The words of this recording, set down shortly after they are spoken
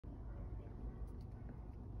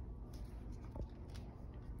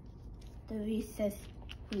the recess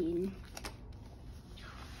queen.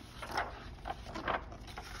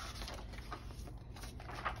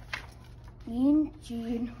 Mean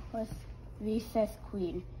Jean was recess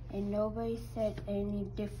queen, and nobody said any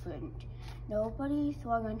different. Nobody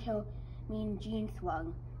swung until Mean Jean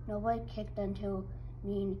swung. Nobody kicked until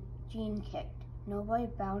Mean Jean kicked. Nobody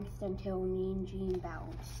bounced until Mean Jean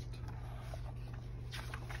bounced.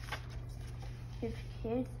 If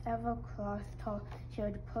kids ever crossed her, she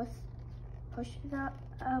would push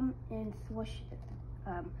them and swoosh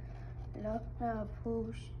them,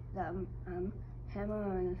 push them,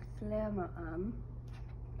 hammer and slammer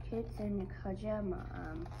kids in pajama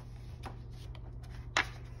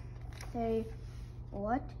say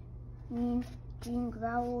what? Mean Jean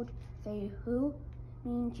growled. Say who?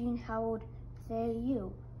 Mean Jean howled. Say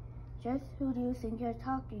you. Just who do you think you're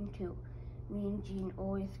talking to? Mean Jean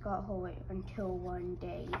always got her way until one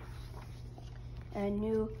day a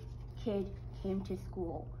new kid came to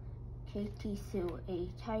school. Katie Sue, a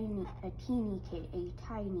teeny kid,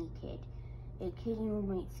 a kid you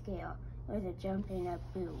might scare with a jump and a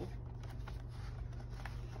boo.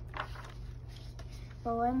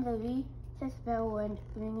 But when the recess bell went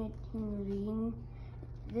ring-a-ting-ring,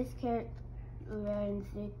 this kid ran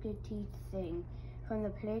zickety-sing. From the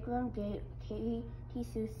playground gate, Katie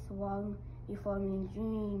Sue swung before Mean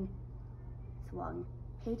Jean swung.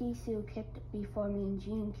 Katie Sue kicked before Mean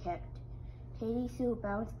Jean kicked. Katie Sue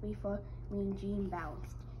bounced before Mean Jean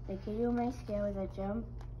bounced. The kid you might scare with a jump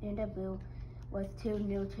and a boo was too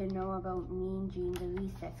new to know about Mean Jean, the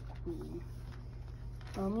recess queen.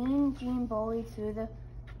 Well, Mean Jean bullied through the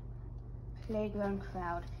playground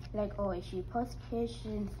crowd like always. She pushed kids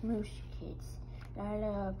and smooshed kids,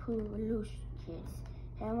 poosh kids,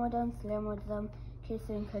 hammered them, slammered them, kids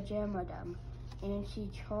in pajama them, and she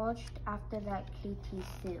charged after that Katie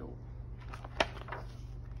Sue.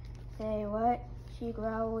 Say what? She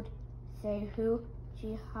growled. Say who?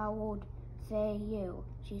 She howled. Say you.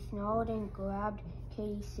 She snarled and grabbed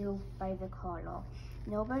Katie Sue by the collar.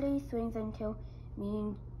 Nobody swings until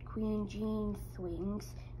Mean Queen Jean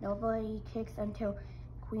swings. Nobody kicks until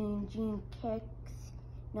Queen Jean kicks.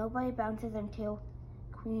 Nobody bounces until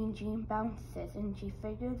Queen Jean bounces, and she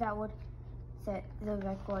figured that would set the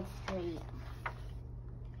record straight.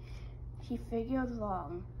 She figured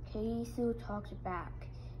wrong. Katie Sue talked back.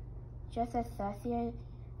 Just as sassy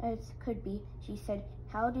as could be, she said,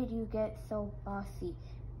 "How did you get so bossy?"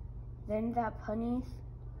 Then that punny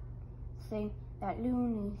thing, that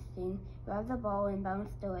loony thing, grabbed the ball and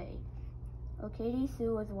bounced away. Oh, Katie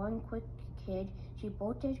Sue was one quick kid. She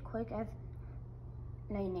bolted quick as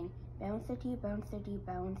lightning. Bouncity, bouncity,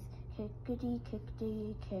 bounce. Kickity,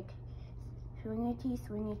 kickity, kick. Swingity,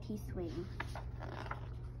 swingity, swing.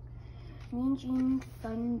 Mean Jean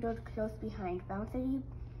thundered close behind. Bouncity,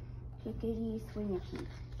 kickity, swingity.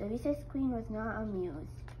 The recess queen was not amused.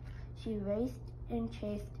 She raced and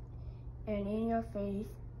chased and in your face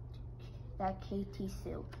that Katie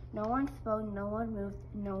Sue. No one spoke, no one moved,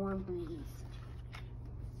 no one breathed.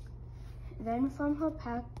 Then from her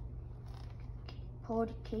pack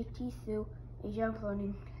pulled Katie Sue, a young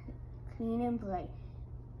running clean and bright.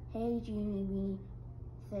 "Hey, Jeannie Weenie,"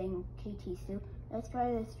 sang Katie Sue. "Let's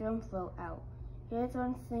try this drum float out. Here's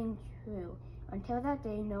one thing true. Until that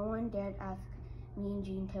day, no one dared ask Mean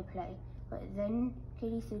Jean to play. But then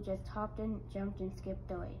Katie Sue just hopped and jumped and skipped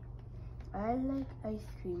away. I like ice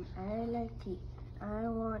cream. I like tea. I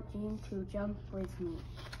want Jean to jump with me."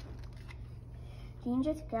 Jean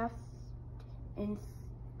just gasped and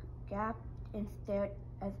stared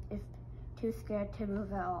as if too scared to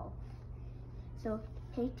move at all. So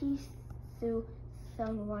Katie Sue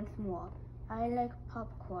sung once more. "I like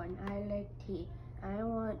popcorn. I like tea. I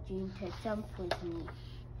want Jean to jump with me."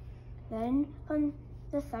 Then from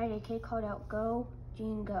the side, a kid called out, "Go,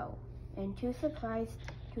 Jean, go." And too surprised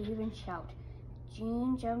to even shout,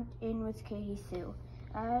 Jean jumped in with Katie Sue.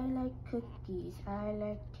 "I like cookies. I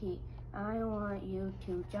like tea. I want you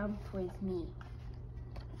to jump with me."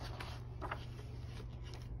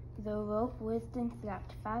 The rope whizzed and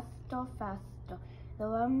flapped, faster, faster. The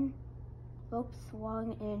rope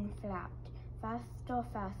swung and flapped, faster,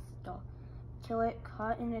 faster, till it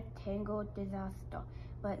caught in a tangled disaster.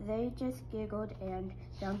 But they just giggled and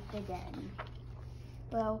jumped again.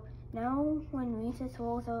 Well, now when recess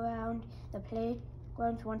rolls around, the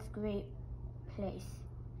playground's once great place.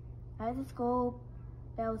 As the school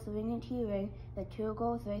bells ring-a-tee-ring, the two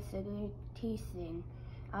girls race sing.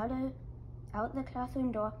 Out the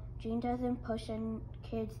classroom door, Jean doesn't push in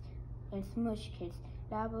kids and smush kids,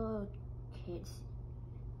 dabble kids,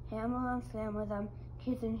 hammer them, slammer them,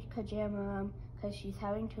 kids in pajama 'cause she's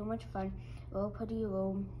having too much fun. Roll-putty,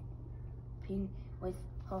 roll, camping with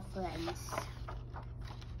her friends.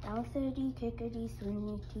 Bouncity, kickity,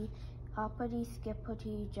 swingity, hoppity,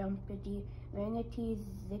 skippity, jumpity, ringity,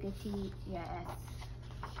 ziggity, yes.